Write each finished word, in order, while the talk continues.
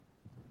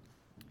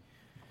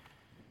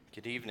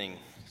Good evening.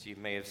 As you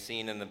may have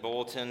seen in the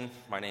bulletin,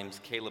 my name's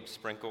Caleb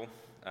Sprinkle.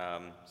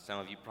 Some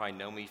of you probably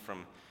know me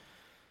from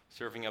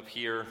serving up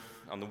here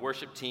on the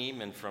worship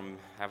team and from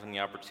having the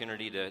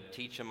opportunity to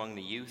teach among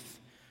the youth.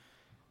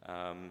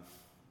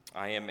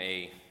 I am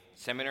a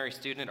seminary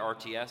student at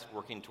RTS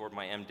working toward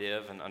my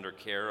MDiv and under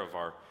care of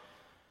our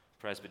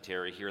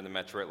presbytery here in the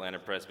Metro Atlanta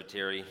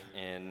Presbytery,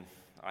 and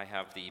I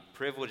have the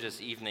privilege this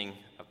evening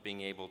of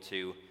being able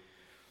to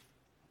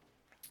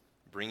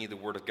bring you the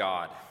Word of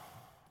God.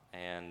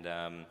 And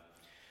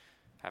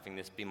having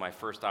this be my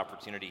first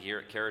opportunity here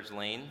at Carriage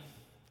Lane,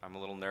 I'm a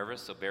little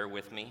nervous, so bear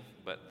with me.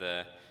 But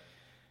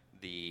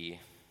the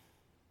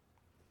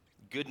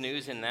good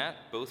news in that,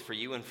 both for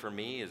you and for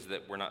me, is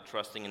that we're not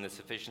trusting in the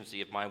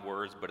sufficiency of my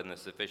words, but in the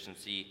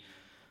sufficiency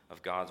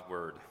of God's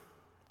Word.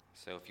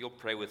 So if you'll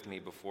pray with me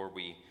before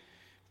we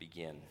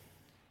begin.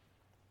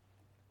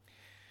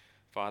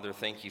 Father,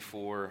 thank you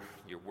for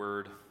your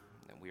Word,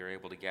 that we are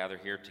able to gather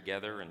here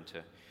together and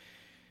to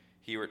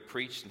hear it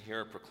preached and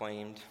hear it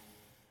proclaimed.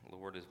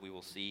 Lord, as we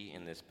will see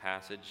in this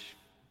passage,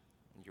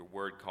 your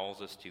word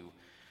calls us to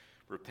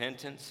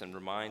repentance and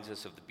reminds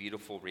us of the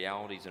beautiful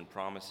realities and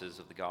promises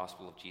of the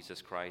gospel of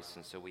Jesus Christ.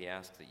 And so we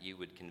ask that you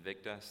would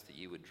convict us, that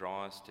you would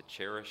draw us to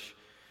cherish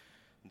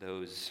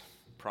those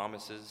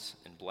promises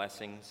and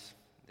blessings,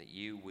 that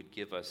you would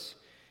give us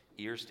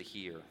ears to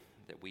hear,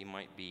 that we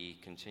might be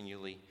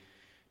continually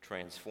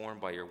transformed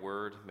by your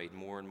word, made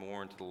more and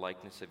more into the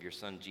likeness of your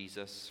Son,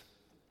 Jesus,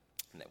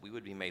 and that we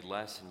would be made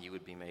less and you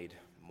would be made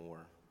more.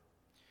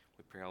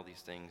 We pray all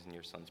these things in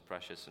your Son's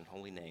precious and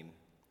holy name.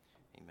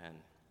 Amen.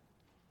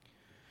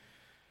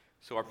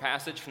 So our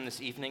passage from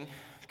this evening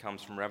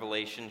comes from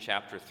Revelation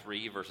chapter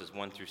 3, verses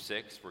 1 through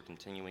 6. We're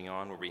continuing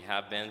on where we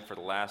have been for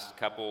the last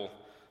couple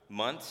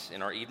months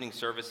in our evening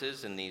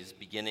services in these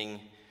beginning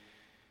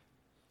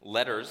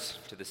letters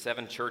to the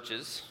 7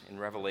 churches in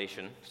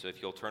Revelation. So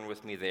if you'll turn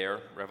with me there,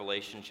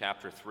 Revelation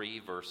chapter 3,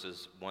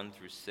 verses 1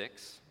 through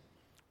 6.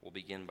 We'll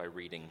begin by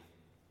reading.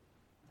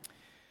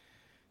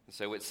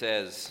 So it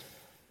says,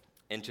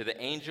 "And to the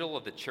angel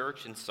of the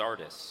church in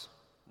Sardis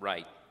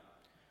write,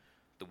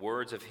 the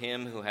words of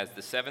him who has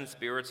the 7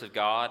 spirits of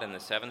God and the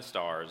 7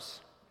 stars.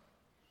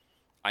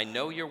 I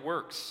know your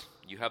works.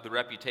 You have the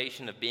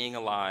reputation of being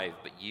alive,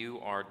 but you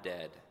are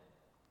dead.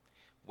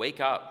 Wake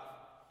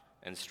up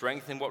and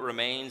strengthen what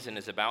remains and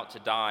is about to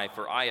die,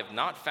 for I have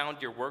not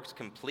found your works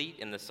complete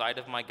in the sight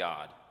of my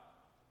God.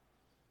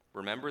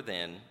 Remember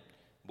then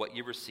what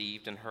you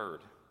received and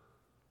heard.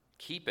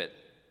 Keep it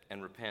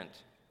and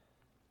repent.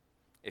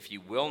 If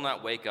you will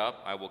not wake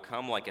up, I will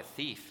come like a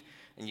thief,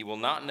 and you will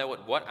not know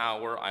at what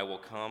hour I will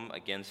come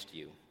against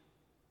you.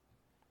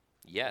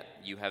 Yet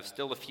you have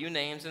still a few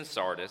names in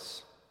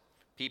Sardis,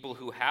 people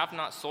who have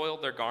not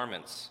soiled their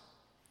garments,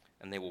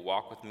 and they will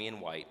walk with me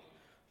in white,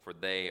 for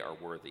they are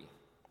worthy.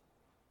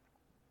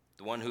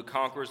 The one who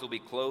conquers will be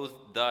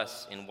clothed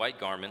thus in white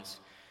garments,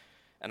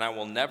 and I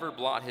will never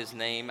blot his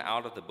name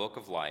out of the book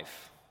of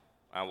life.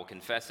 I will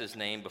confess his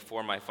name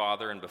before my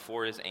Father and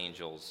before his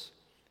angels.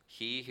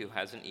 He who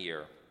has an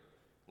ear,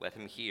 let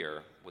him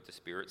hear what the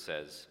Spirit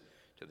says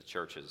to the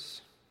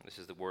churches." This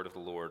is the word of the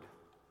Lord.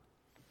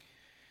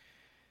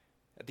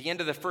 At the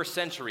end of the first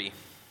century,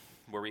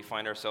 where we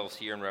find ourselves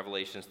here in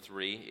Revelation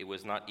 3, it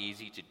was not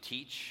easy to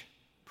teach,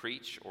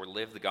 preach, or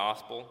live the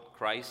gospel.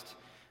 Christ,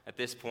 at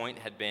this point,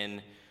 had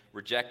been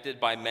rejected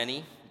by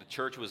many. The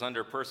church was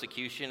under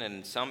persecution, and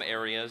in some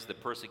areas, the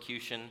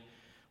persecution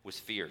was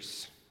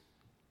fierce.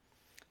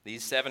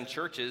 These 7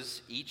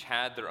 churches each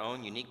had their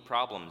own unique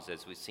problems,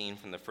 as we've seen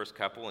from the first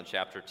couple in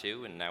chapter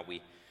 2, and now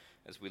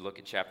as we look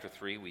at chapter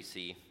 3, we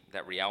see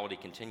that reality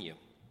continue.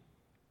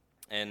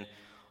 And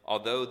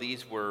although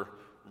these were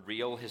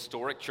real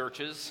historic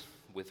churches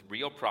with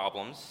real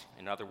problems,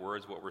 in other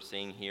words, what we're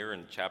seeing here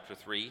in chapter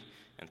 3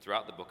 and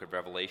throughout the book of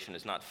Revelation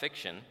is not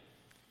fiction,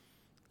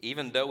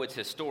 even though it's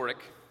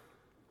historic,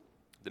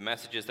 the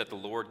messages that the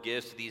Lord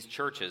gives to these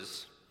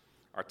churches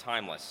are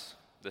timeless.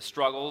 The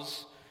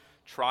struggles,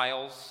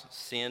 trials,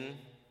 sin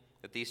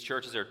that these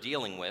churches are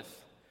dealing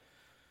with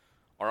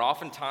are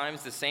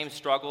oftentimes the same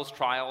struggles,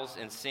 trials,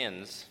 and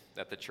sins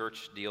that the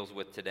church deals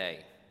with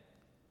today.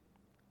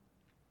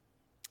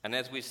 And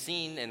as we've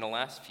seen in the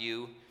last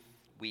few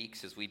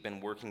weeks, as we've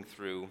been working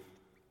through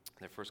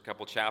the first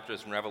couple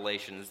chapters in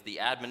Revelations, the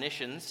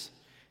admonitions,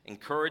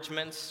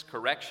 encouragements,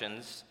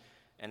 corrections,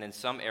 and in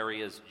some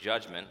areas,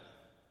 judgment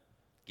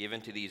given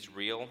to these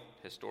real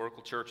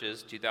historical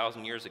churches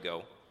 2,000 years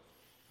ago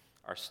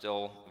are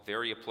still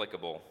very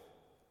applicable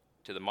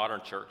to the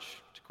modern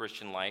church, to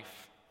Christian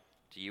life,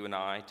 to you and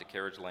I, to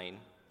Carriage Lane.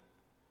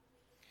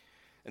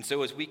 And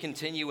so as we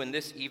continue in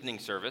this evening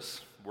service,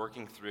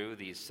 working through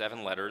these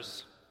 7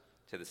 letters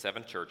to the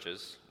 7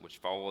 churches, which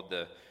followed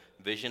the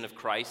vision of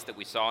Christ that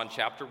we saw in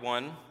chapter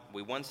 1,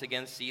 we once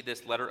again see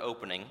this letter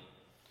opening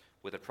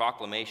with a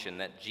proclamation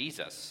that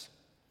Jesus,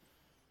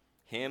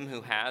 him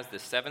who has the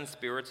 7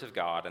 spirits of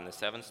God and the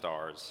 7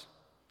 stars,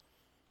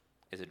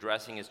 is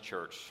addressing his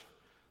church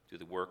through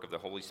the work of the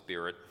Holy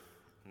Spirit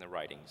and the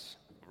writings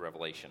of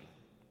Revelation.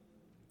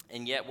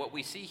 And yet what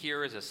we see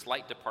here is a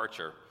slight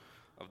departure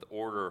of the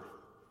order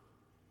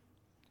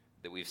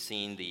that we've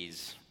seen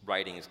these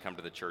writings come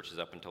to the churches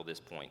up until this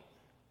point.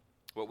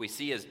 What we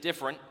see as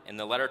different in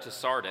the letter to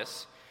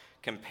Sardis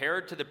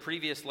compared to the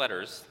previous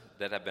letters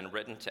that have been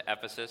written to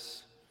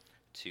Ephesus,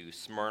 to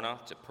Smyrna,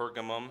 to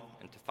Pergamum,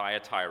 and to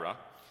Thyatira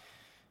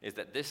is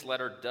that this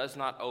letter does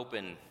not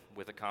open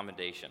with a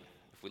commendation.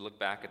 If we look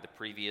back at the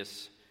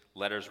previous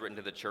letters written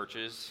to the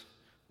churches,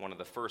 one of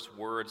the first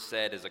words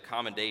said is a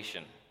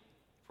commendation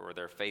for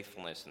their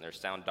faithfulness and their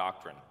sound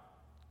doctrine.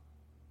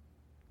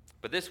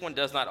 But this one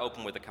does not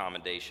open with a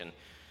commendation.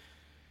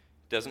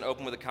 It doesn't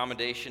open with a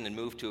commendation and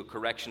move to a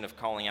correction of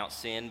calling out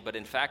sin, but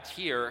in fact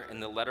here in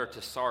the letter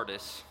to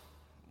Sardis,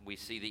 we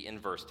see the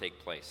inverse take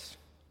place.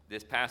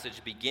 This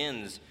passage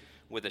begins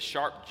with a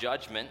sharp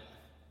judgment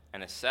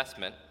and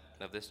assessment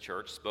of this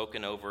church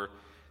spoken over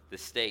the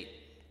state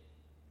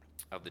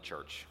of the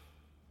church.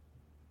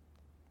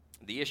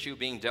 The issue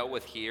being dealt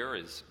with here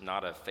is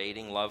not a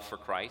fading love for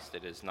Christ.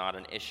 It is not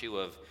an issue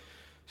of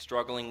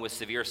struggling with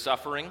severe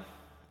suffering.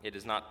 It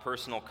is not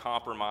personal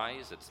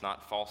compromise. It's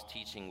not false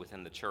teaching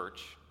within the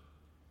church.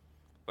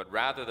 But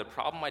rather, the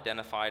problem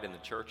identified in the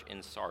church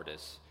in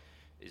Sardis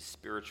is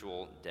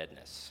spiritual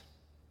deadness.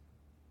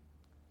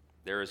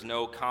 There is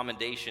no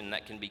commendation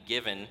that can be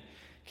given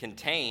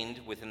contained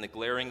within the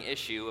glaring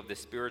issue of the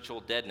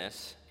spiritual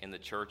deadness in the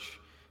church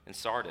in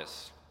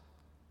Sardis.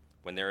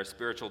 When there is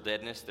spiritual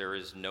deadness, there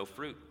is no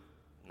fruit,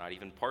 not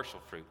even partial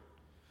fruit.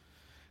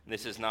 And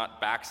this is not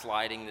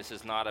backsliding. This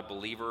is not a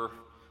believer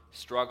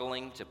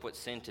struggling to put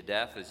sin to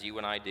death as you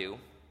and I do.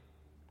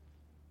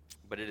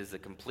 But it is a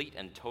complete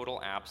and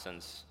total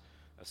absence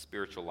of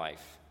spiritual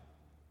life.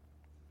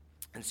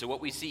 And so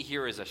what we see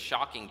here is a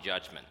shocking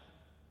judgment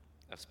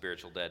of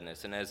spiritual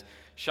deadness. And as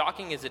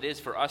shocking as it is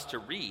for us to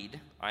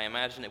read, I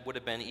imagine it would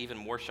have been even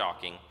more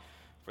shocking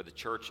for the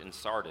church in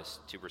Sardis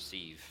to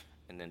receive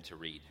and then to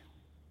read.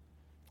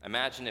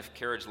 Imagine if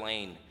Carriage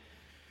Lane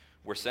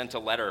were sent a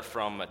letter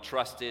from a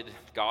trusted,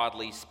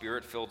 godly,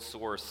 spirit-filled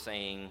source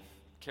saying,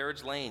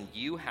 Carriage Lane,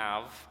 you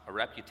have a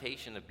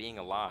reputation of being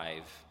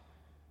alive,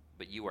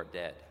 but you are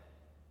dead.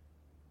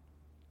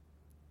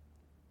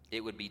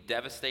 It would be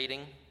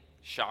devastating,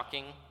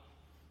 shocking,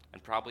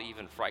 and probably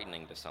even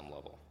frightening to some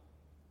level.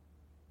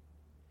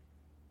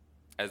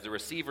 As the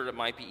receiver, it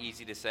might be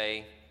easy to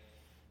say,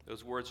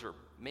 those words are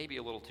maybe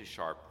a little too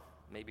sharp,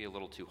 maybe a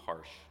little too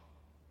harsh.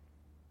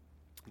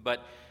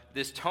 But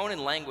this tone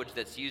and language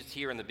that's used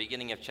here in the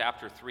beginning of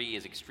chapter 3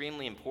 is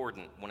extremely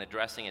important when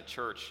addressing a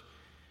church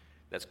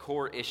that's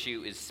core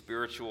issue is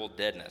spiritual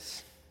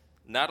deadness.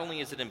 Not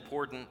only is it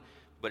important,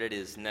 but it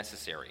is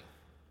necessary.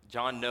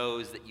 John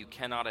knows that you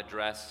cannot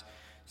address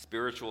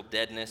spiritual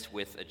deadness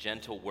with a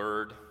gentle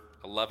word,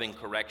 a loving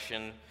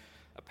correction,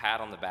 a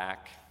pat on the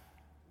back.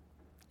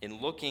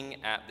 In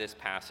looking at this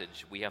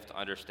passage, we have to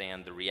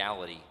understand the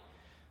reality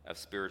of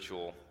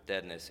spiritual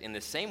deadness in the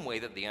same way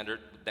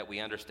that we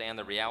understand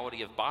the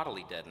reality of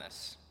bodily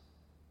deadness.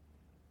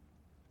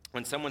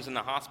 When someone's in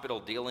the hospital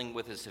dealing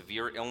with a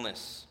severe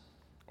illness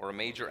or a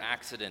major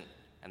accident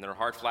and their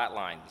heart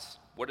flatlines,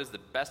 what is the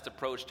best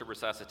approach to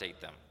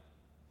resuscitate them?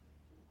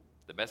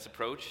 The best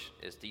approach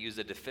is to use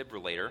a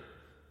defibrillator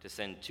to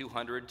send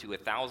 200 to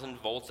 1,000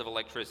 volts of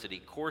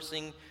electricity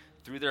coursing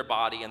through their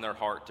body and their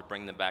heart to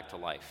bring them back to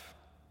life.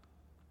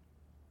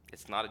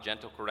 It's not a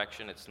gentle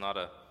correction. It's not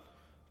a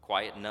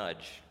quiet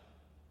nudge.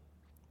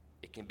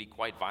 It can be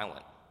quite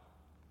violent.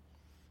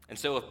 And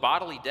so if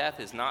bodily death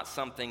is not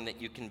something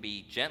that you can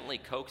be gently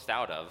coaxed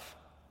out of,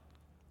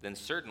 then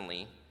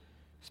certainly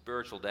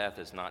spiritual death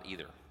is not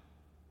either.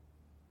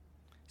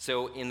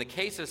 So in the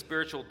case of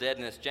spiritual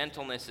deadness,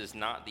 gentleness is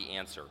not the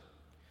answer.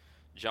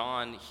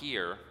 John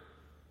here,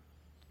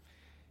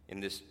 in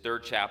this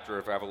 3rd chapter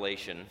of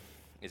Revelation,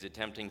 is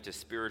attempting to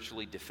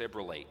spiritually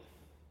defibrillate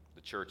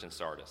the church in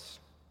Sardis.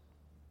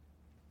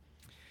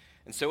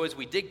 And so as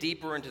we dig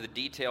deeper into the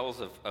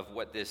details of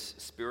what this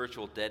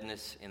spiritual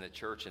deadness in the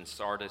church in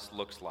Sardis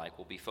looks like,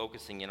 we'll be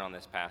focusing in on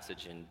this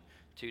passage in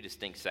 2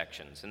 distinct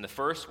sections. In the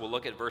first, we'll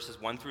look at verses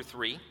 1 through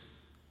 3.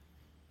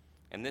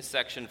 And this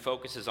section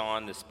focuses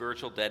on the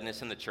spiritual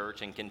deadness in the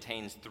church and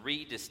contains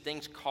 3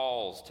 distinct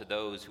calls to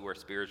those who are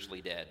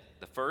spiritually dead.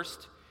 The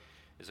first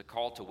is a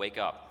call to wake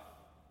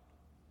up.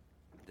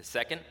 The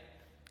second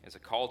is a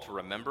call to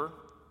remember.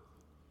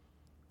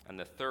 And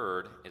the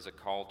third is a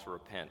call to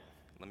repent.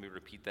 Let me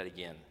repeat that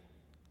again.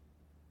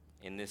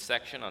 In this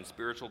section on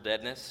spiritual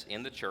deadness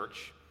in the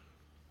church,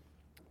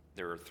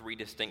 there are 3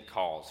 distinct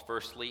calls.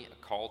 Firstly, a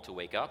call to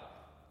wake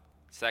up.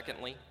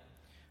 Secondly,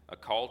 a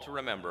call to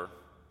remember.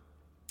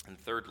 And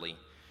thirdly,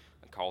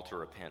 a call to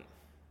repent.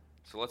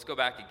 So let's go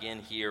back again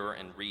here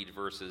and read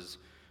verses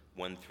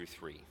 1 through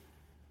 3.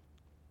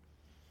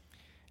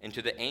 And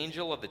to the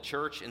angel of the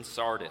church in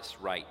Sardis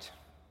write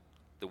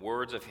the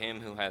words of him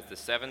who has the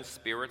 7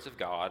 spirits of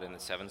God and the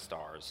 7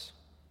 stars.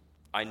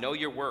 I know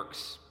your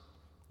works.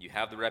 You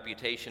have the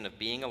reputation of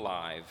being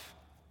alive,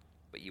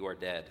 but you are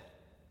dead.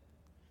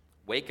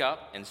 Wake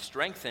up and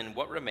strengthen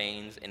what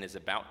remains and is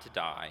about to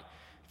die,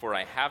 for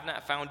I have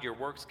not found your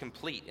works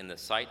complete in the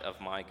sight of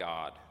my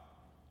God.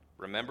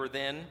 Remember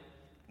then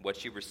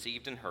what you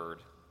received and heard,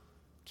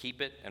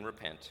 keep it and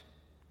repent.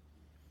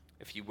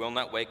 If you will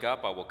not wake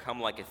up, I will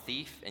come like a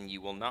thief, and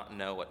you will not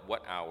know at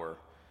what hour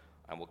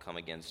I will come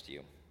against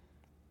you.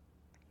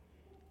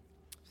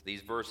 So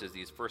these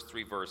first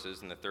 3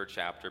 verses in the 3rd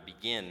chapter,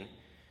 begin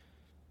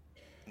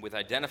with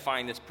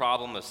identifying this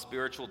problem of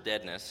spiritual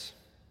deadness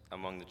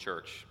among the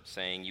church,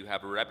 saying, you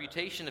have a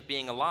reputation of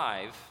being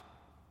alive,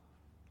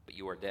 but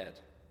you are dead.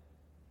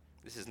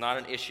 This is not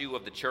an issue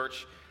of the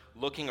church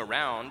looking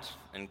around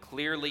and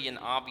clearly and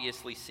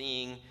obviously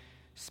seeing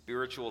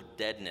spiritual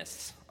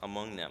deadness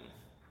among them.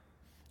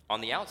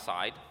 On the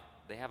outside,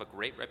 they have a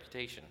great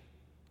reputation.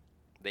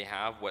 They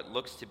have what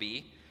looks to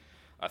be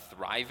a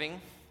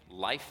thriving,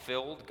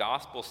 life-filled,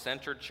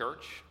 gospel-centered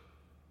church.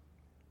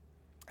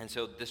 And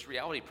so this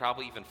reality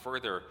probably even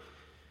further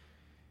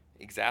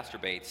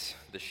exacerbates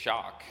the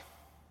shock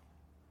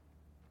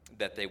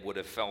that they would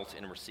have felt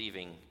in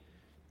receiving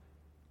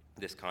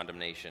this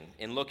condemnation.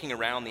 In looking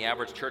around, the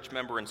average church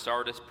member in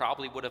Sardis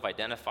probably would have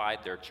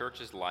identified their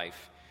church's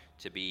life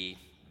to be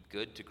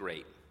good to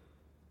great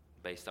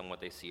based on what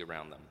they see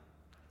around them,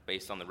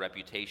 based on the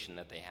reputation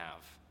that they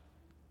have.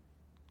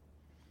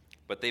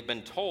 But they've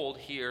been told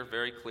here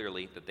very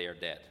clearly that they are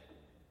dead.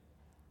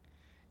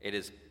 It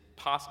is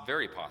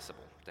very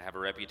possible to have a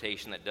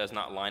reputation that does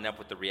not line up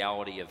with the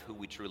reality of who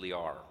we truly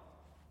are.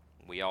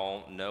 We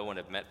all know and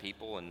have met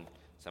people, and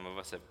some of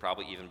us have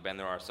probably even been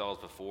there ourselves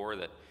before,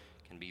 that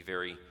can be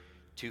very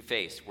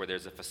two-faced, where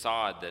there's a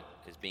facade that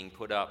is being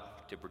put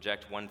up to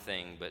project one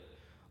thing, but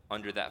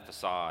under that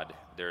facade,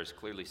 there's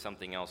clearly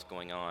something else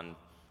going on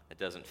that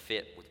doesn't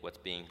fit with what's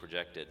being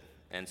projected.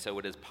 And so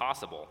it is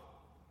possible,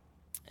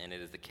 and it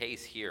is the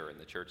case here in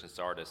the church in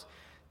Sardis,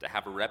 to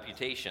have a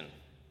reputation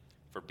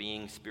for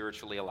being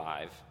spiritually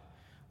alive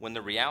when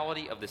the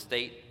reality of the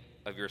state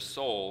of your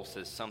soul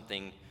says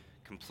something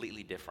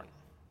completely different.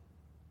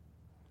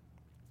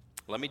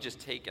 Let me just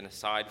take an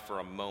aside for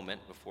a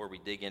moment before we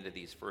dig into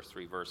these first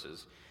 3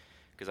 verses,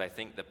 because I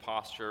think the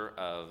posture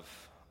of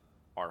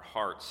our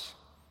hearts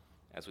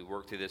as we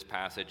work through this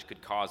passage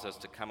could cause us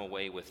to come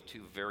away with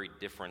 2 very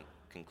different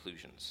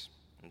conclusions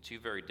and 2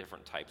 very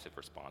different types of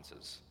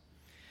responses.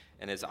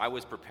 And as I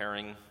was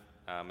preparing,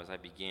 as I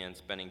began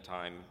spending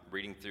time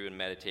reading through and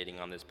meditating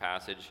on this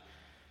passage,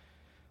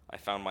 I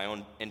found my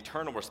own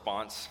internal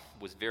response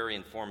was very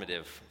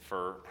informative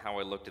for how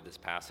I looked at this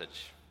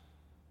passage.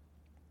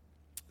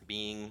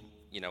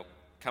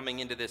 Coming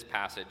into this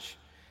passage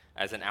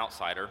as an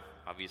outsider,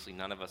 obviously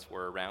none of us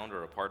were around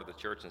or a part of the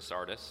church in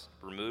Sardis,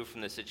 removed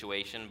from the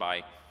situation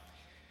by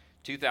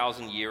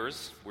 2,000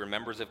 years. We're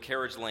members of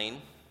Carriage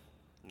Lane,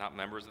 not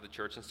members of the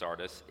church in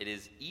Sardis. It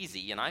is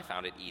easy, and I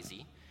found it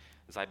easy,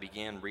 as I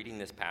began reading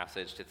this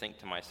passage, to think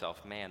to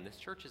myself, man, this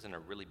church is in a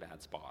really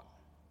bad spot.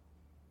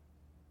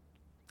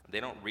 They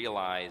don't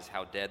realize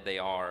how dead they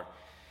are,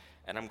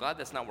 and I'm glad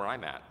that's not where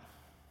I'm at.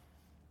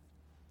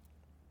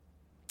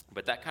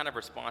 But that kind of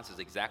response is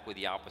exactly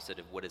the opposite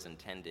of what is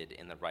intended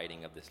in the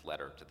writing of this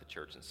letter to the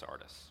church in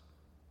Sardis.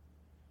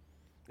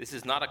 This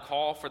is not a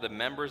call for the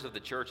members of the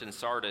church in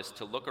Sardis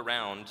to look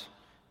around,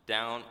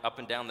 up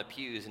and down the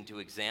pews, and to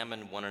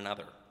examine one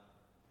another.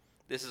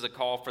 This is a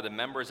call for the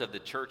members of the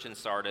church in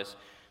Sardis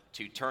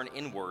to turn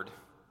inward,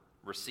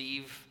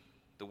 receive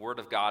the word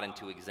of God, and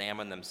to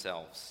examine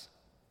themselves.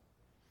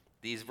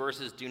 These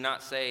verses do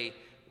not say,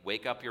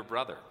 wake up your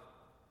brother.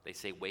 They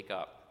say, wake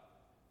up.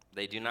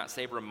 They do not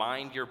say,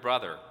 remind your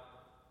brother.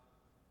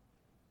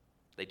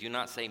 They do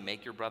not say,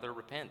 make your brother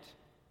repent.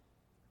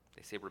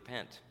 They say,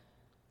 repent.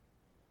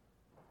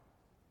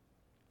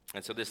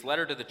 And so this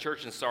letter to the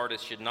church in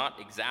Sardis should not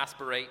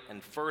exasperate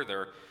and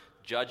further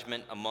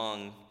judgment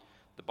among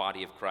the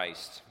body of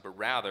Christ, but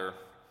rather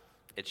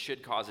it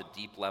should cause a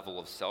deep level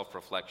of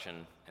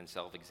self-reflection and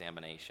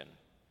self-examination.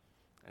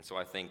 And so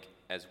I think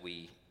as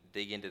we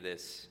dig into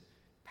this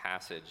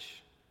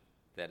passage,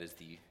 that is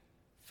the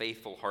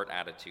faithful heart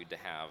attitude to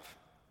have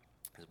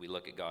as we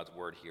look at God's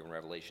word here in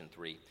Revelation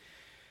 3.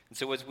 And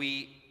so as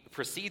we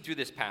proceed through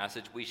this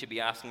passage, we should be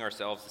asking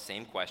ourselves the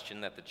same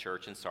question that the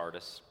church in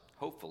Sardis,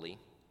 hopefully,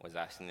 was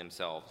asking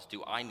themselves.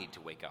 Do I need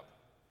to wake up?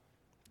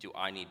 Do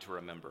I need to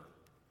remember?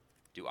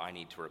 Do I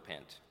need to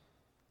repent?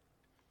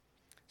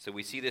 So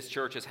we see this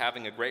church as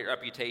having a great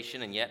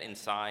reputation, and yet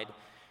inside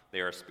they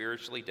are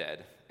spiritually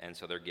dead, and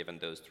so they're given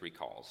those 3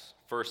 calls.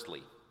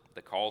 Firstly,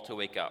 the call to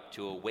wake up,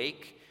 to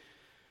awake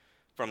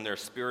from their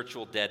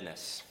spiritual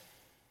deadness.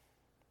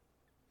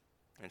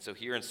 And so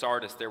here in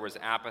Sardis, there was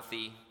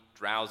apathy,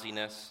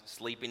 drowsiness,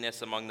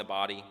 sleepiness among the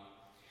body.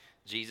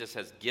 Jesus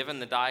has given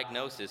the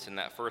diagnosis in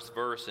that first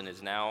verse and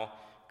is now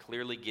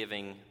clearly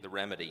giving the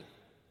remedy.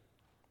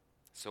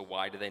 So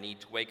why do they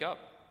need to wake up?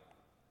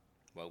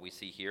 Well, we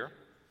see here,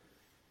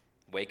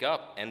 wake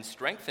up and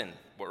strengthen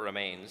what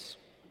remains.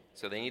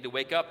 So they need to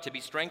wake up to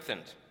be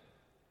strengthened.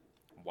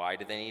 Why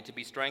do they need to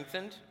be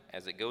strengthened?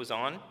 As it goes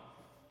on,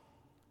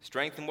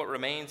 strengthen what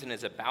remains and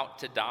is about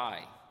to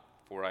die,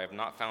 for I have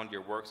not found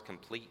your works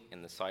complete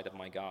in the sight of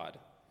my God.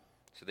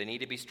 So they need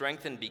to be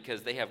strengthened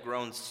because they have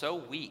grown so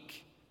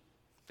weak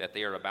that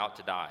they are about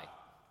to die.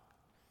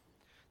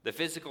 The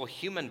physical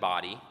human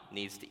body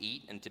needs to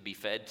eat and to be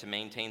fed to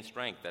maintain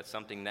strength. That's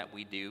something that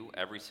we do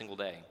every single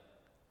day.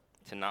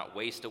 To not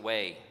waste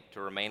away,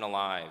 to remain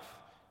alive,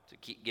 to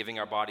keep giving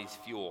our bodies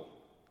fuel.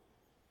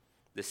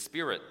 The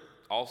spirit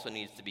also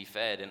needs to be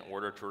fed in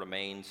order to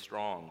remain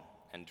strong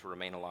and to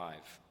remain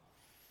alive.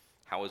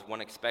 How is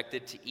one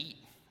expected to eat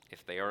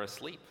if they are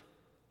asleep?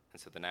 And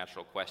so the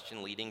natural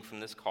question leading from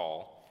this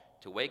call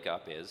to wake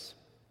up is,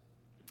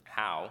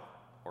 how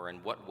or in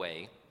what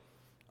way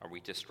are we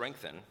to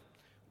strengthen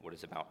what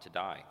is about to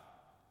die?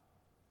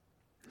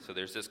 So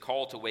there's this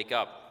call to wake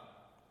up,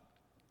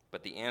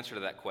 but the answer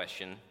to that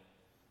question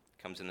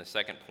comes in the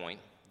second point.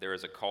 There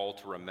is a call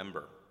to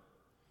remember.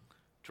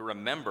 To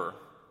remember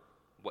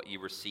what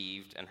you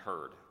received and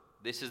heard.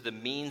 This is the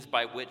means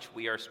by which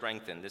we are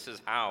strengthened. This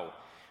is how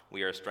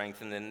we are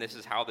strengthened, and this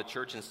is how the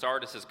church in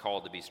Sardis is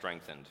called to be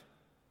strengthened.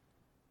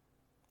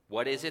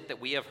 What is it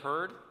that we have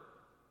heard?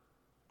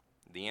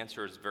 The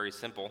answer is very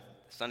simple.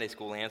 Sunday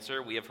school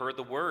answer: we have heard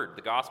the word,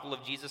 the gospel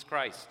of Jesus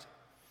Christ,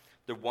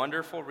 the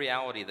wonderful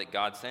reality that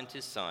God sent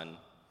his Son,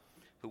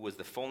 who was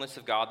the fullness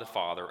of God the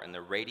Father and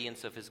the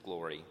radiance of his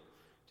glory,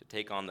 to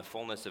take on the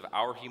fullness of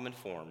our human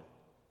form,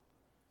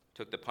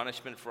 took the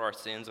punishment for our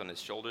sins on his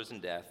shoulders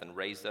in death, and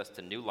raised us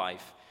to new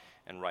life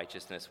and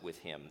righteousness with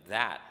him.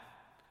 That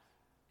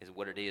is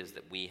what it is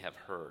that we have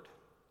heard.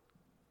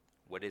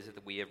 What is it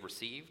that we have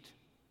received?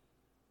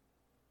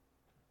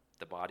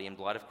 The body and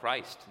blood of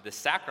Christ, the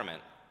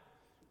sacrament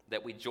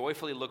that we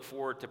joyfully look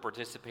forward to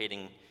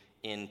participating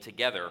in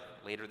together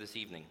later this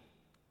evening.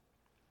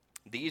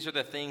 These are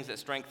the things that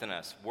strengthen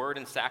us: word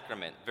and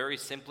sacrament, very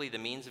simply the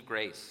means of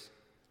grace.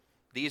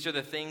 These are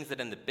the things that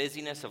in the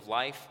busyness of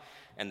life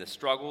and the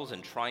struggles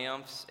and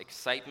triumphs,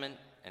 excitement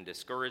and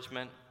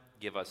discouragement,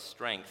 give us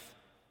strength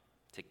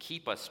to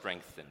keep us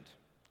strengthened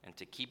and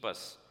to keep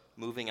us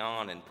moving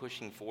on and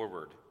pushing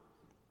forward.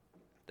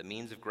 The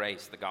means of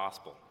grace, the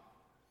gospel.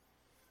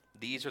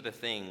 These are the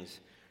things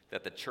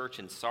that the church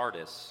in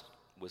Sardis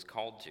was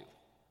called to.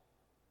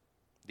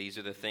 These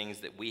are the things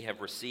that we have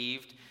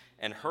received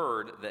and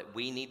heard that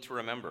we need to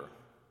remember.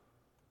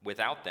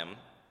 Without them,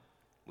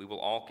 we will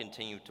all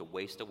continue to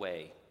waste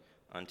away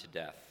unto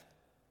death.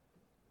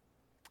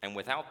 And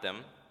without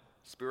them,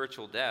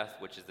 spiritual death,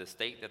 which is the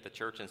state that the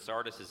church in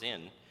Sardis is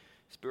in,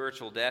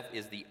 spiritual death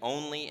is the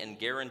only and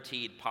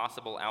guaranteed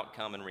possible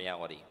outcome in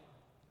reality.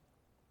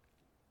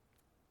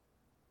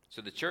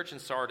 So the church in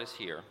Sardis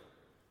here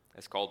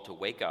is called to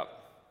wake up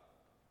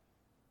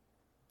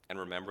and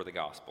remember the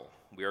gospel.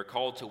 We are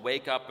called to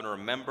wake up and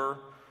remember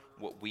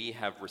what we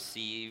have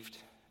received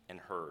and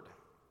heard.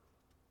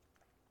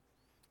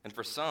 And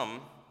for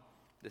some,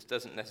 this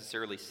doesn't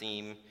necessarily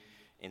seem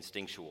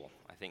instinctual.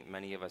 I think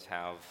many of us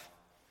have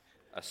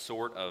a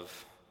sort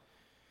of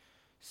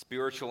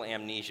spiritual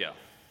amnesia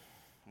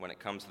when it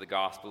comes to the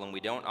gospel, and we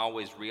don't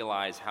always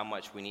realize how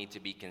much we need to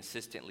be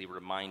consistently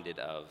reminded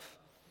of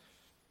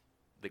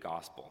the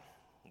gospel.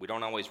 We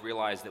don't always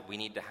realize that we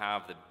need to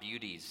have the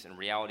beauties and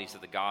realities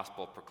of the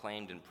gospel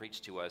proclaimed and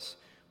preached to us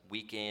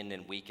week in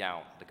and week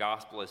out. The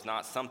gospel is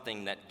not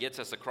something that gets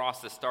us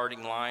across the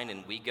starting line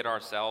and we get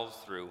ourselves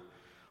through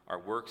our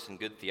works and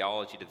good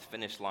theology to the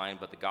finish line,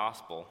 but the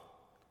gospel,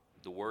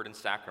 the word and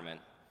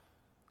sacrament,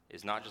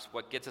 is not just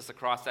what gets us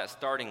across that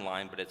starting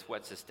line, but it's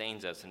what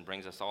sustains us and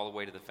brings us all the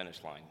way to the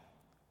finish line.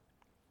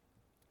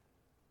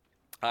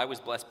 I was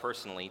blessed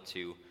personally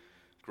to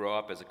grow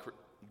up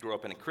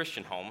in a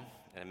Christian home,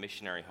 in a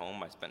missionary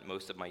home. I spent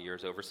most of my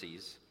years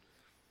overseas,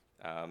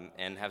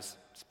 and have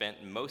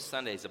spent most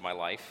Sundays of my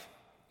life,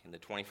 in the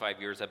 25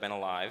 years I've been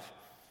alive,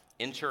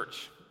 in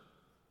church,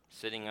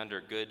 sitting under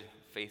good,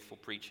 faithful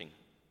preaching.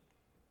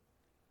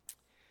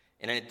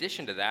 And in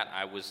addition to that,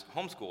 I was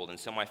homeschooled, and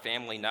so my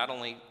family not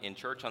only in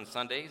church on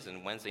Sundays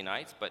and Wednesday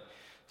nights, but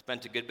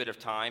spent a good bit of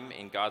time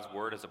in God's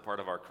Word as a part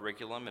of our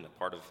curriculum and a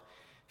part of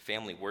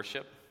family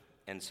worship.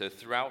 And so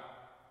throughout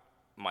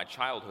my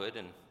childhood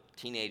and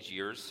teenage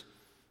years,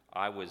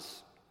 I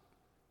was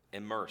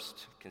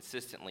immersed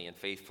consistently and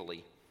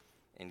faithfully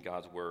in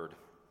God's Word.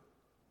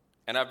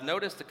 And I've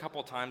noticed a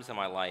couple times in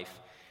my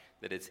life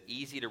that it's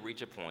easy to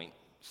reach a point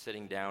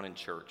sitting down in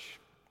church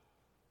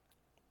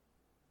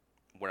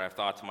where I've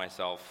thought to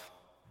myself,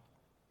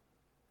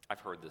 I've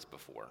heard this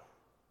before.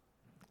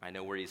 I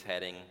know where he's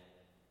heading.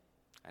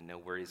 I know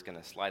where he's going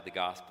to slide the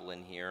gospel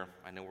in here.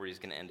 I know where he's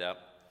going to end up.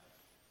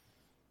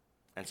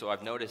 And so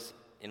I've noticed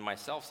in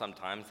myself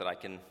sometimes that I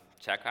can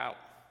check out.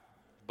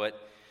 But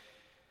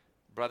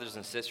brothers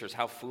and sisters,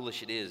 how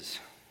foolish it is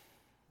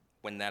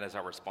when that is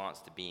our response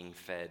to being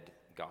fed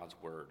God's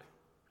word.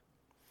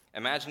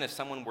 Imagine if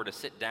someone were to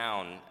sit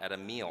down at a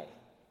meal,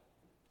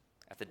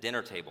 at the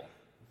dinner table,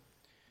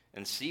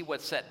 and see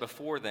what's set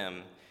before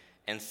them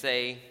and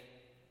say,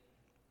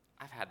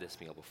 I've had this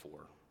meal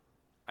before.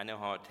 I know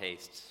how it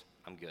tastes.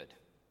 I'm good.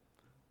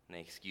 And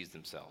they excuse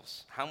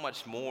themselves. How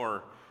much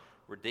more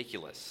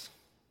ridiculous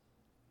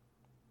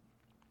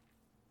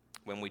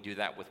when we do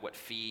that with what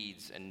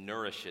feeds and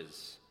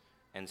nourishes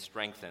and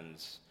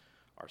strengthens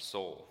our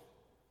soul.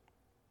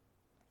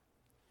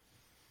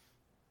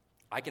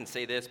 I can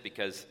say this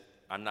because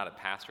I'm not a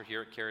pastor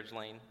here at Carriage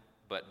Lane,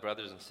 but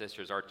brothers and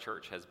sisters, our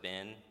church has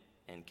been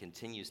and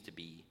continues to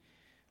be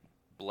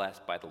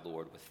blessed by the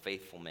Lord with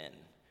faithful men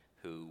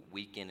who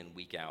week in and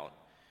week out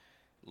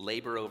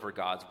labor over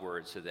God's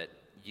word so that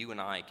you and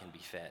I can be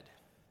fed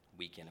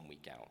week in and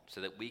week out,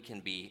 so that we can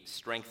be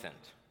strengthened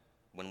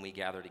when we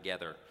gather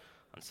together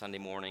on Sunday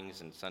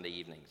mornings and Sunday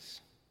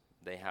evenings.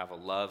 They have a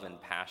love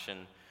and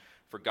passion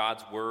for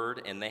God's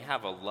word, and they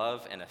have a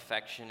love and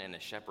affection and a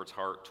shepherd's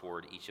heart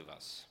toward each of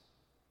us.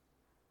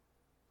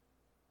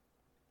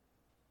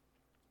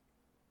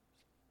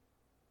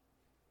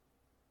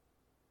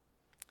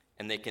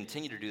 And they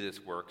continue to do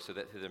this work so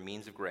that through the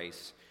means of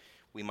grace,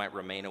 we might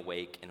remain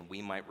awake and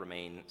we might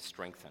remain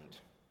strengthened.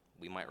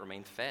 We might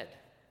remain fed.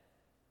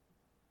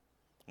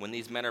 When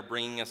these men are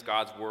bringing us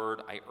God's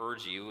word, I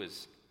urge you,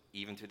 as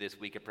even through this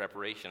week of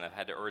preparation, I've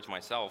had to urge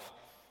myself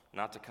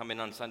not to come in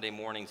on Sunday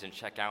mornings and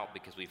check out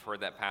because we've heard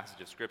that passage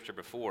of Scripture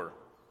before.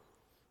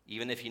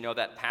 Even if you know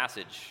that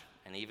passage,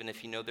 and even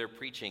if you know their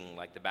preaching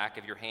like the back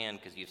of your hand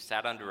because you've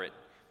sat under it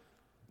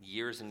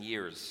years and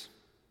years,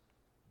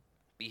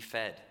 be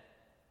fed.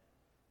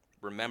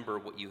 Remember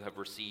what you have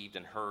received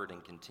and heard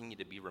and continue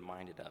to be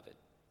reminded of it.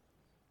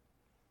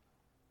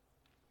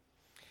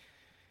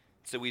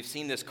 So we've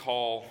seen this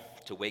call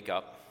to wake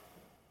up,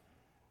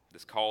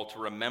 this call to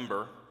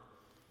remember,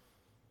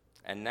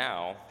 and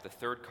now the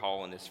third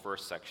call in this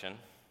first section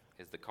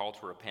is the call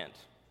to repent.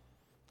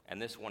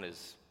 And this one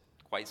is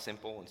quite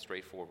simple and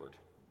straightforward.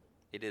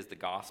 It is the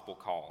gospel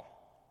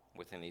call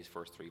within these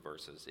first three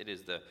verses. It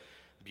is the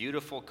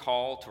beautiful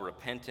call to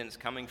repentance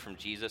coming from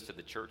Jesus to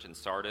the church in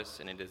Sardis,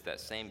 and it is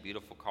that same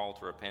beautiful call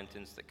to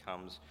repentance that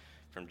comes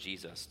from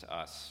Jesus to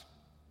us.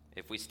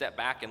 If we step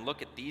back and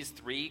look at these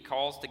three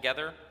calls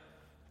together,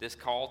 this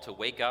call to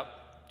wake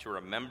up, to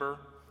remember,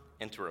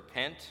 and to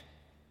repent,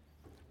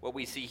 what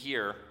we see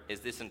here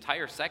is this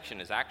entire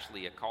section is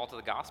actually a call to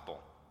the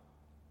gospel.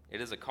 It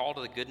is a call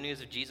to the good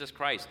news of Jesus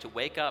Christ, to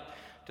wake up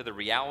to the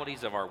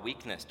realities of our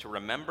weakness, to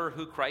remember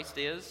who Christ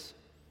is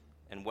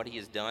and what he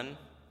has done,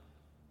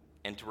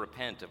 and to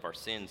repent of our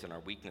sins and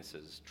our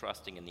weaknesses,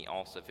 trusting in the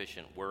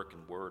all-sufficient work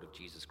and word of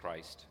Jesus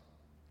Christ.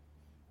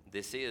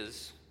 This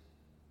is,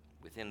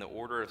 within the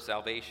order of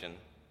salvation,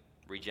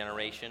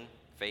 regeneration,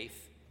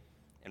 faith,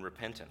 and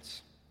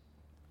repentance.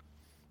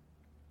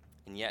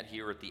 And yet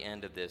here at the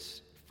end of this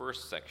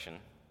first section,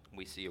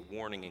 we see a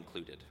warning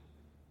included.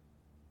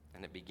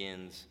 And it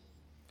begins,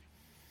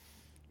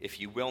 if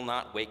you will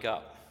not wake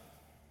up.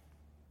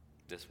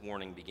 This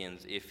warning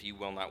begins, if you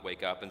will not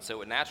wake up. And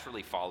so it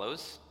naturally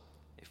follows,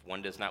 if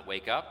one does not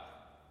wake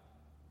up,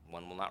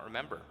 one will not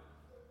remember.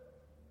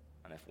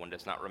 And if one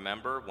does not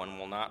remember, one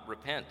will not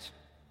repent.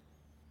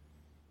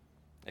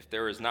 If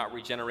there is not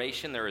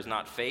regeneration, there is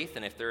not faith.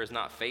 And if there is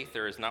not faith,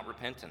 there is not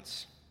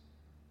repentance.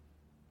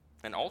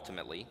 And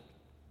ultimately,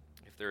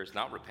 if there is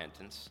not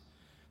repentance,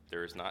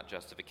 there is not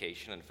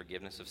justification and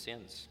forgiveness of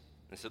sins.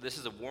 And so this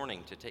is a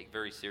warning to take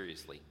very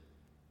seriously.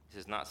 This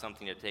is not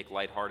something to take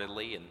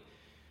lightheartedly. And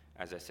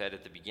as I said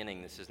at the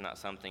beginning, this is not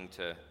something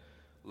to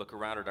look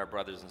around at our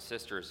brothers and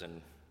sisters and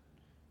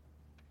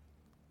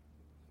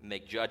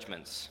make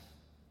judgments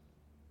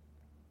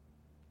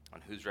on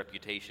whose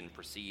reputation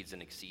precedes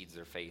and exceeds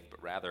their faith, but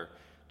rather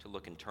to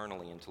look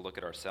internally and to look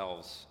at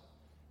ourselves.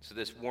 So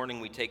this warning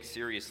we take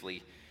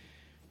seriously.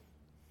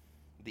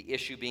 The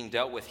issue being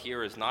dealt with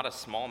here is not a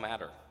small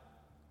matter.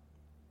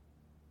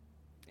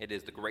 It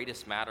is the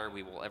greatest matter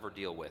we will ever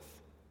deal with.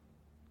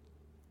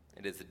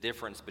 It is the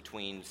difference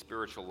between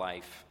spiritual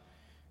life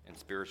and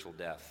spiritual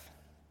death.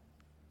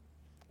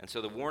 And so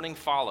the warning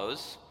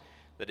follows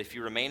that if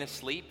you remain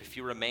asleep, if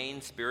you remain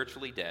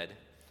spiritually dead,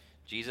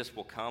 Jesus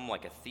will come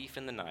like a thief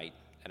in the night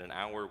at an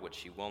hour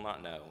which you will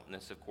not know. And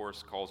this, of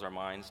course, calls our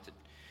minds to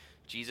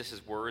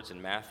Jesus' words in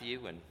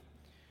Matthew and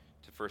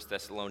to 1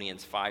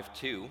 Thessalonians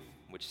 5:2,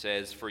 which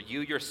says, "For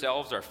you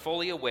yourselves are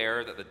fully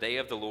aware that the day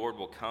of the Lord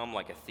will come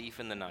like a thief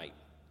in the night."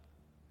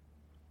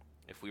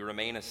 If we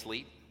remain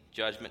asleep,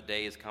 judgment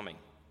day is coming.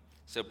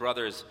 So,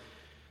 brothers,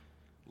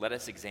 let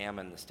us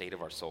examine the state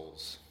of our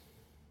souls.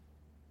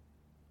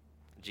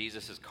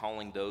 Jesus is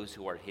calling those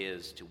who are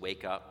his to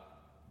wake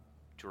up,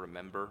 to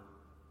remember,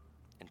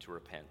 and to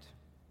repent.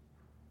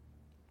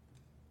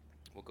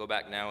 We'll go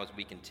back now as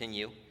we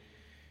continue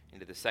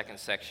into the second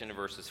section,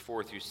 verses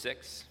 4 through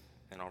 6,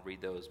 and I'll read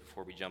those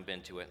before we jump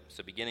into it.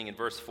 So beginning in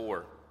verse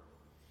 4,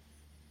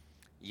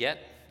 "Yet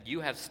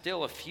you have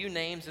still a few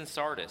names in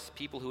Sardis,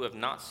 people who have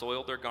not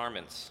soiled their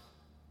garments,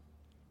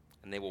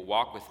 and they will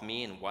walk with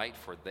me in white,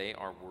 for they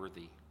are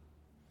worthy.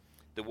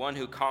 The one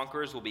who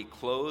conquers will be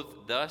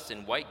clothed thus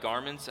in white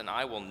garments, and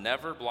I will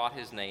never blot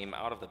his name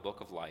out of the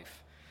book of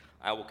life.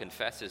 I will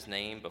confess his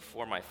name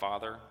before my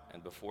Father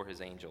and before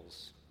his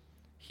angels.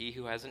 He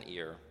who has an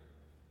ear,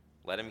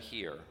 let him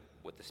hear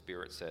what the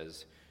Spirit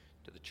says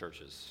to the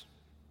churches."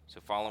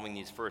 So following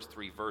these first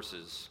three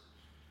verses,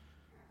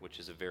 which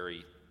is a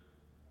very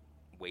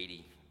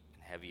weighty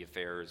and heavy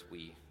affair as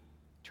we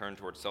turn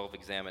towards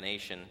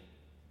self-examination,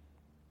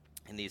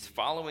 in these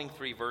following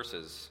three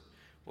verses,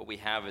 what we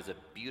have is a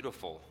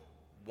beautiful,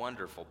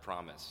 wonderful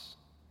promise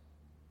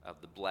of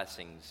the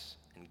blessings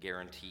and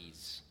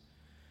guarantees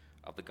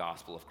of the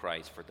gospel of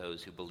Christ for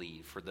those who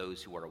believe, for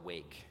those who are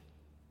awake.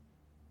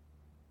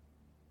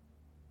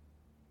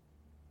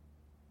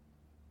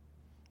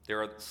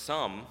 There are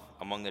some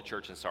among the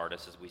church in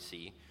Sardis, as we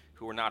see,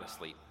 who are not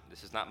asleep.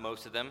 This is not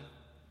most of them,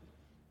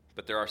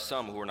 but there are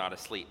some who are not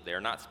asleep. They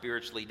are not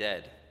spiritually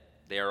dead.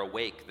 They are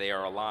awake. They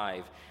are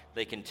alive.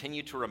 They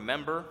continue to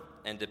remember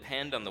and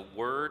depend on the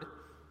word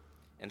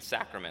and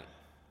sacrament.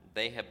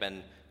 They have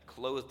been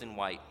clothed in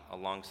white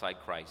alongside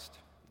Christ.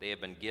 They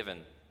have been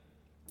given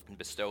and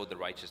bestowed the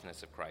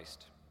righteousness of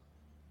Christ,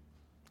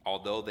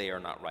 although they are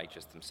not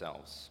righteous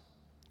themselves.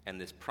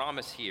 And this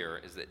promise here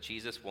is that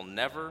Jesus will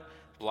never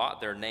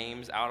blot their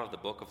names out of the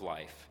book of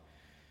life.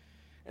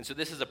 And so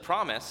this is a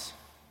promise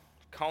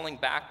calling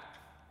back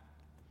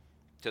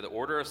to the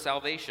order of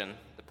salvation,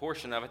 the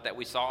portion of it that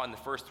we saw in the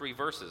first 3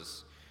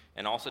 verses,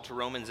 and also to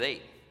Romans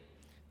 8.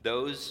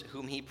 Those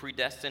whom he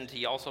predestined,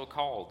 he also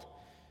called.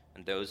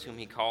 And those whom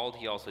he called,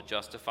 he also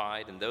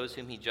justified. And those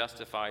whom he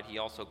justified, he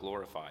also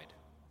glorified.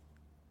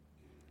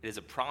 It is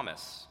a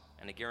promise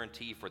and a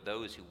guarantee for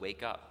those who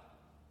wake up.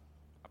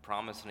 A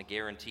promise and a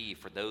guarantee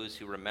for those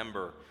who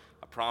remember.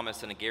 A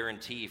promise and a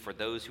guarantee for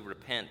those who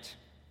repent.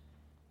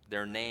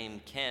 Their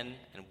name can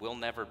and will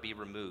never be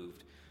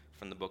removed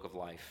from the book of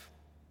life.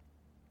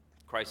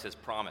 Christ has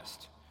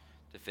promised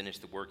to finish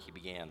the work he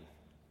began.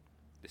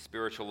 The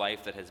spiritual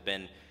life that has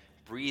been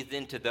breathed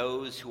into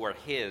those who are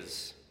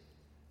his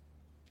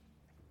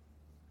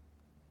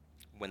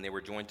when they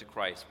were joined to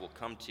Christ will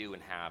come to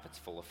and have its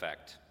full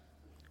effect.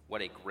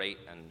 What a great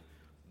and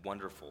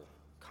wonderful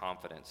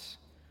confidence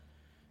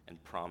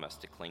and promise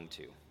to cling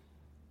to.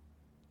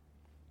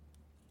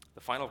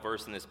 The final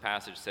verse in this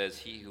passage says,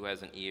 "He who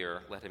has an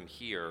ear, let him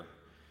hear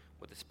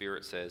what the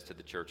Spirit says to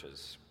the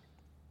churches."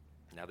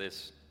 Now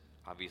this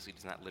obviously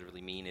does not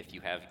literally mean if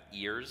you have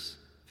ears,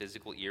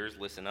 physical ears,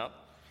 listen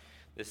up.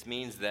 This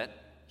means that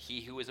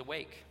he who is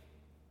awake,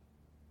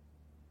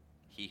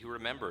 he who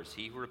remembers,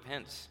 he who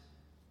repents,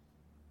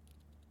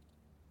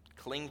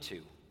 cling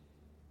to,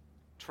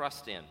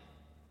 trust in,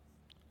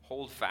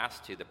 hold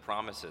fast to the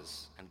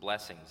promises and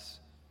blessings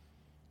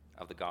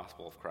of the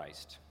gospel of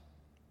Christ.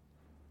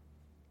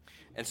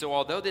 And so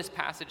although this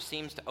passage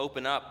seems to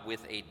open up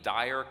with a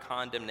dire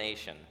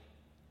condemnation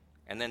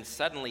and then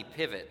suddenly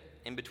pivot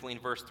in between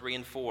verse 3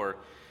 and 4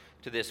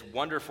 to this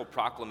wonderful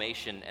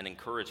proclamation and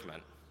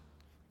encouragement,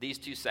 these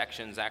 2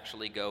 sections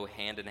actually go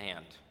hand in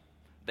hand.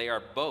 They are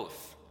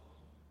both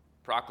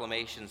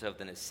proclamations of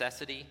the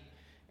necessity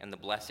and the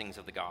blessings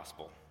of the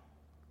gospel.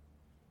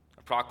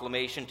 A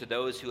proclamation to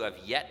those who have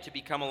yet to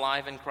become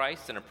alive in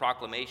Christ, and a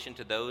proclamation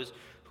to those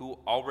who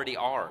already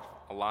are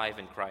alive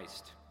in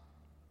Christ.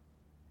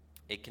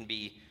 It can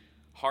be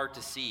hard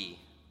to see,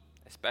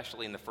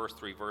 especially in the first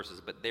 3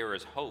 verses, but there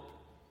is hope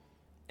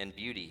and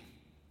beauty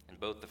in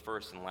both the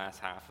first and last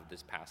half of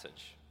this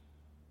passage.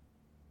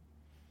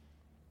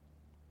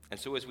 And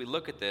so as we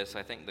look at this,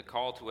 I think the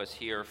call to us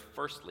here,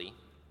 firstly,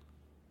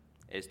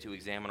 is to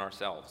examine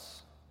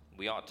ourselves.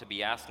 We ought to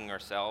be asking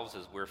ourselves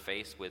as we're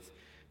faced with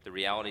the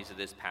realities of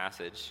this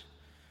passage,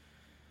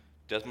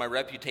 does my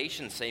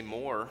reputation say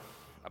more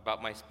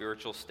about my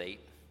spiritual state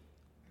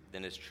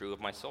than is true of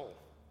my soul?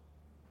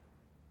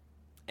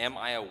 Am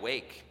I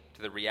awake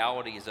to the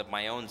realities of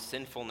my own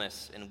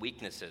sinfulness and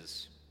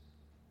weaknesses?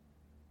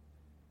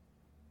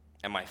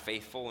 Am I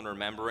faithful in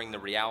remembering the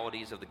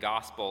realities of the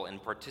gospel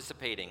and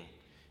participating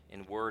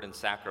in word and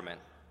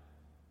sacrament?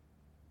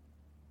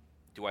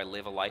 Do I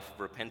live a life of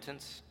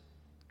repentance,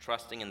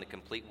 trusting in the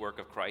complete work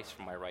of Christ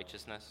for my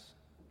righteousness?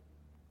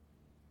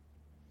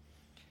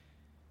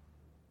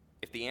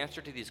 If the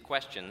answer to these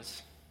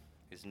questions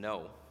is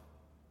no,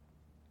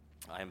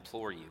 I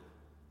implore you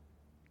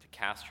to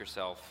cast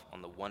yourself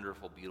on the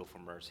wonderful, beautiful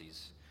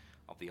mercies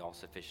of the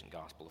all-sufficient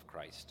gospel of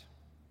Christ,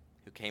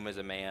 who came as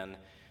a man,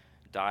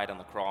 died on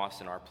the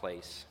cross in our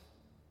place,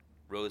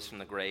 rose from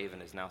the grave,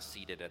 and is now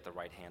seated at the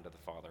right hand of the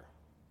Father.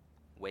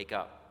 Wake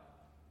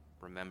up,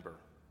 remember,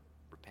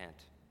 repent.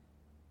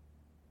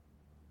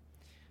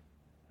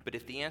 But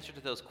if the answer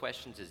to those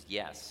questions is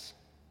yes,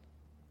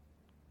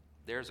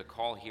 there's a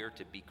call here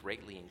to be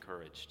greatly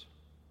encouraged.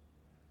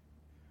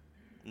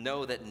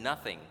 Know that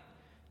nothing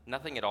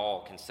at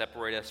all can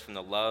separate us from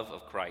the love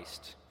of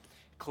Christ.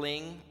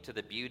 Cling to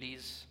the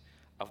beauties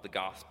of the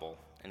gospel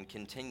and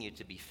continue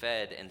to be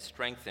fed and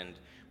strengthened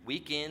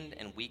week in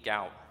and week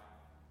out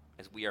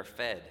as we are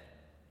fed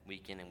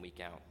week in and week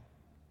out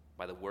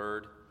by the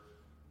word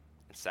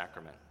and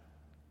sacrament.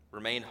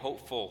 Remain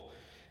hopeful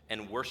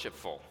and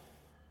worshipful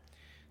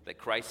that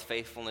Christ's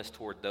faithfulness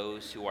toward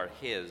those who are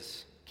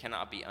his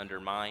cannot be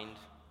undermined,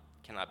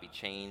 cannot be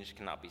changed,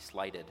 cannot be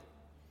slighted.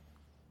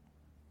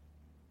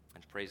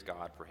 And praise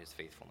God for his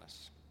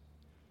faithfulness.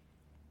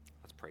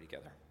 Let's pray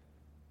together.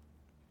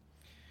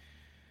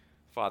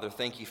 Father,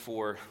 thank you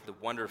for the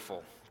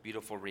wonderful,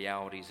 beautiful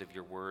realities of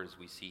your word as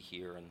we see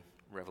here in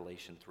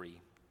Revelation 3.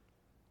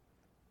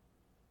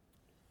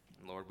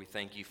 And Lord, we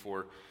thank you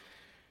for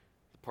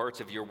the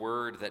parts of your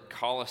word that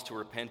call us to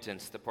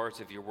repentance, the parts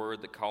of your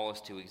word that call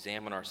us to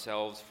examine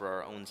ourselves for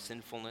our own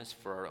sinfulness,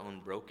 for our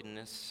own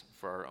brokenness,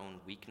 for our own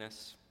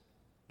weakness.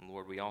 And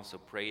Lord, we also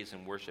praise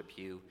and worship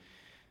you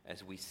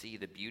as we see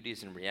the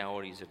beauties and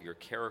realities of your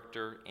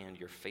character and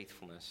your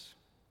faithfulness.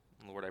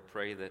 And Lord, I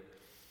pray that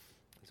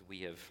as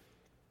we have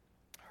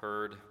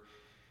heard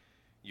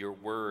your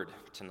word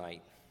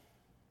tonight,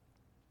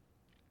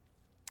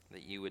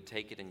 that you would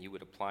take it and you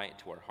would apply it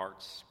to our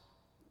hearts,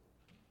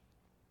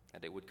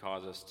 that it would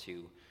cause us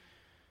to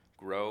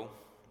grow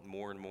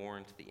more and more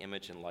into the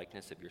image and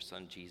likeness of your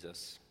Son,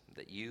 Jesus,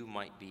 that you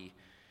might be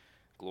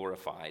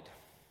glorified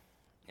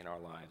in our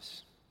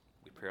lives.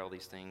 We pray all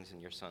these things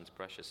in your Son's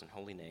precious and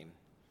holy name.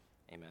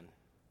 Amen.